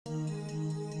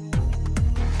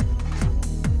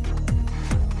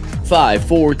5,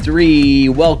 4, 3.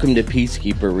 Welcome to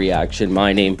PeaceKeeper Reaction.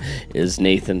 My name is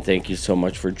Nathan. Thank you so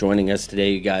much for joining us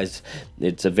today, you guys.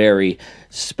 It's a very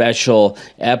special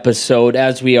episode,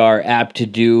 as we are apt to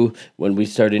do when we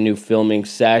start a new filming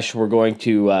sesh. We're going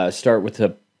to start with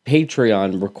a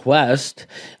Patreon request.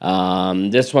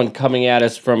 This one coming at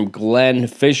us from Glenn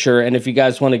Fisher. And if you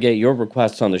guys want to get your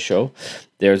requests on the show,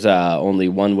 there's only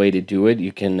one way to do it.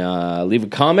 You can leave a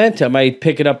comment. I might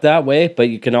pick it up that way, but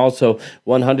you can also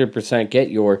 100%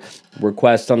 get your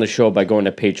request on the show by going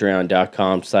to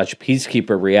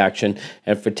patreon.com/peacekeeperreaction.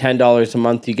 And for $10 a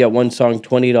month, you get one song,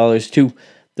 $20 2,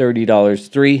 $30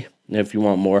 3. And if you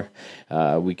want more,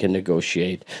 we can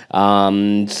negotiate.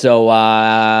 So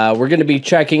we're going to be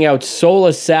checking out Soul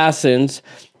Assassins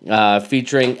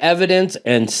featuring Evidence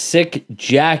and Sick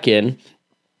Jacken.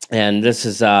 And this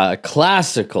is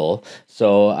classical.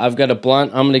 So I've got a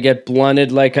blunt. I'm going to get blunted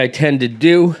like I tend to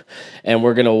do. And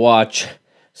we're going to watch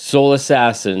Soul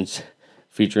Assassins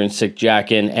featuring Sick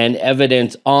Jacken and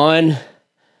Evidence on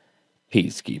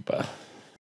PeaceKeeper.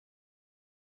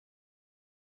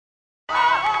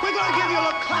 We're gonna give you a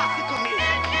little classical music.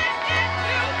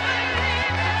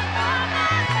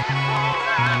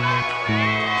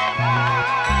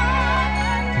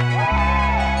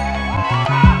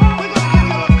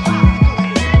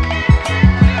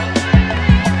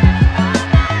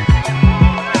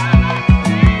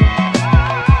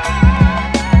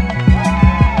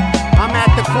 I'm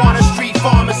at the corner street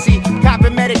pharmacy,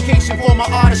 copping medication for my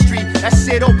artistry. That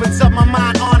shit opens up my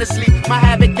mind, honestly. My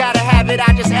habit, gotta have it,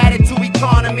 I just add it to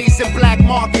economies and black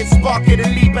markets. Spark it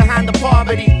and leave behind the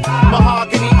poverty.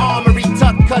 Mahogany armory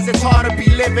tucked, cause it's hard to be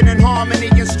living in harmony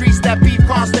in streets that beef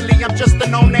constantly. I'm just a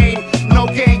no name, no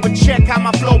game, but check how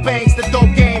my flow bangs the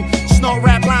dope game. Snort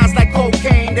rap lines like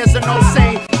cocaine, there's a no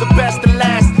saying, the best to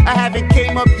last. I haven't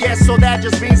came up yet, so that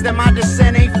just means that my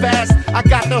descent ain't fast. I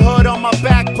got the hood on my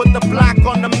back, put the block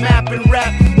on the map and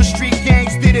rap. The street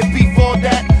gangs did it before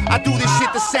that. I do this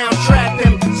shit to soundtrack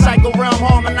them. Psycho realm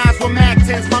harmonized with Mac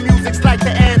 10s. My music's like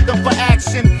the anthem for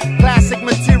action. Classic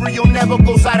material never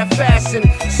goes out of fashion.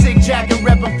 Sick Jacken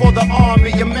reppin' for the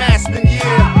army, a massman,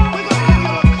 yeah.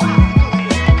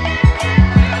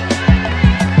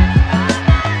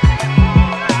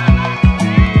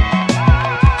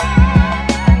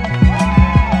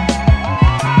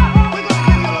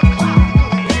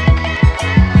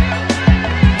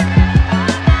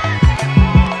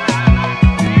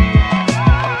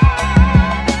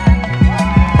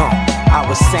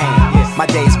 My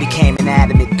days became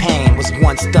inanimate pain. Was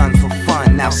once done for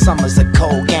fun, now summer's a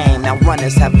cold game. Now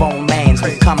runners have own lanes,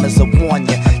 newcomers will warn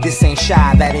ya. This ain't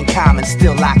shy, that ain't common,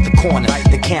 still lock the corner.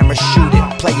 The camera shoot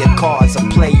it, play your cards or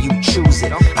play you choose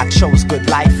it. I chose good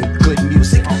life and good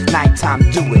music, nighttime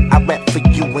do it. I rep for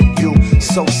you and you,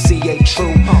 so CA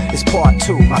true. It's part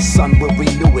 2, my son will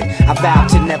renew it. I vow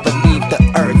to never leave the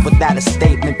earth without a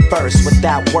statement first.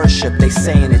 Without worship, they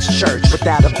saying it's church.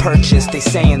 Without a purchase, they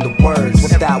saying the words.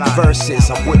 Without verses,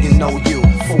 I wouldn't know you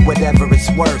for whatever it's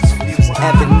worth.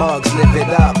 Evan Muggs, live it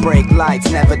up, break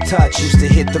lights, never touch. Used to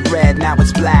hit the red, now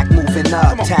it's black, moving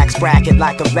up. Tax bracket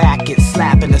like a racket,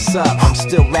 slapping us up. I'm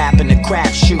still rapping the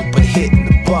crap shoot, but hitting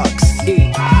the bucks.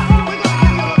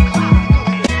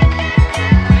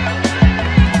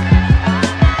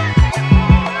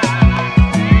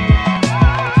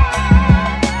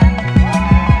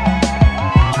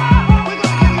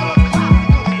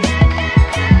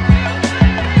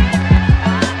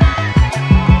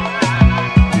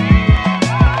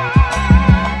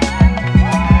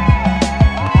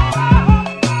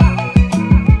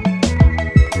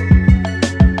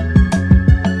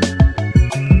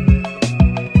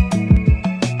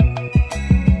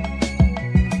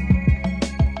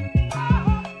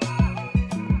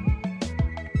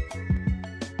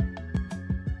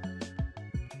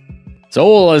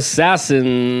 Soul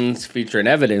Assassins featuring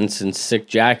Evidence and Sick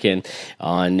Jacken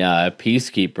on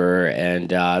PeaceKeeper. And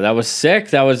that was sick.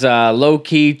 That was a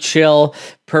low-key, chill,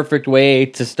 perfect way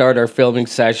to start our filming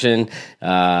session.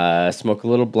 Smoke a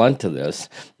little blunt to this.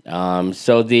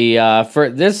 So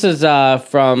this is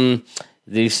from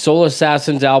the Soul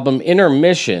Assassins album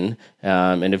Intermission,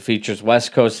 and it features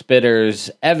West Coast spitters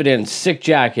Evidence, Sick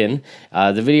Jacken.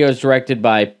 The video is directed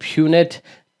by Punit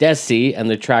Desi, and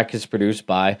the track is produced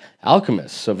by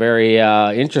Alchemist. So very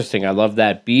interesting. I love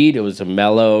that beat. It was a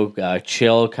mellow,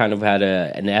 chill, kind of had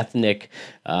an ethnic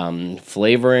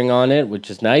flavoring on it,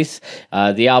 which is nice.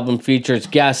 The album features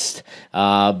guest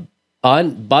Bun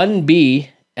B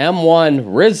M1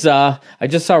 RZA. I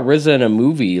just saw RZA in a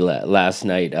movie last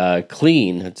night,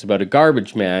 Clean. It's about a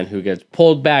garbage man who gets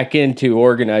pulled back into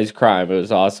organized crime. It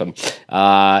was awesome.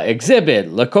 Exhibit,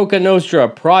 La Coca Nostra,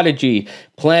 Prodigy,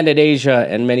 Planet Asia,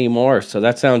 and many more. So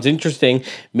that sounds interesting.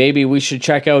 Maybe we should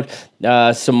check out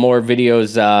some more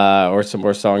videos or some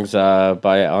more songs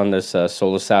on this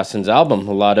Soul Assassins album.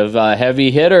 A lot of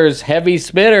heavy hitters, heavy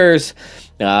spitters.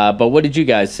 But what did you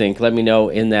guys think? Let me know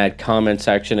in that comment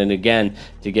section. And again,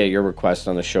 to get your request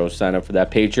on the show, sign up for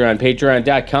that Patreon,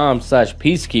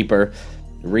 patreon.com/Peacekeeper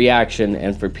reaction.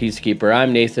 And for Peacekeeper,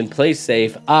 I'm Nathan. Play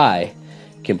safe. I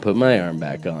can put my arm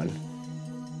back on.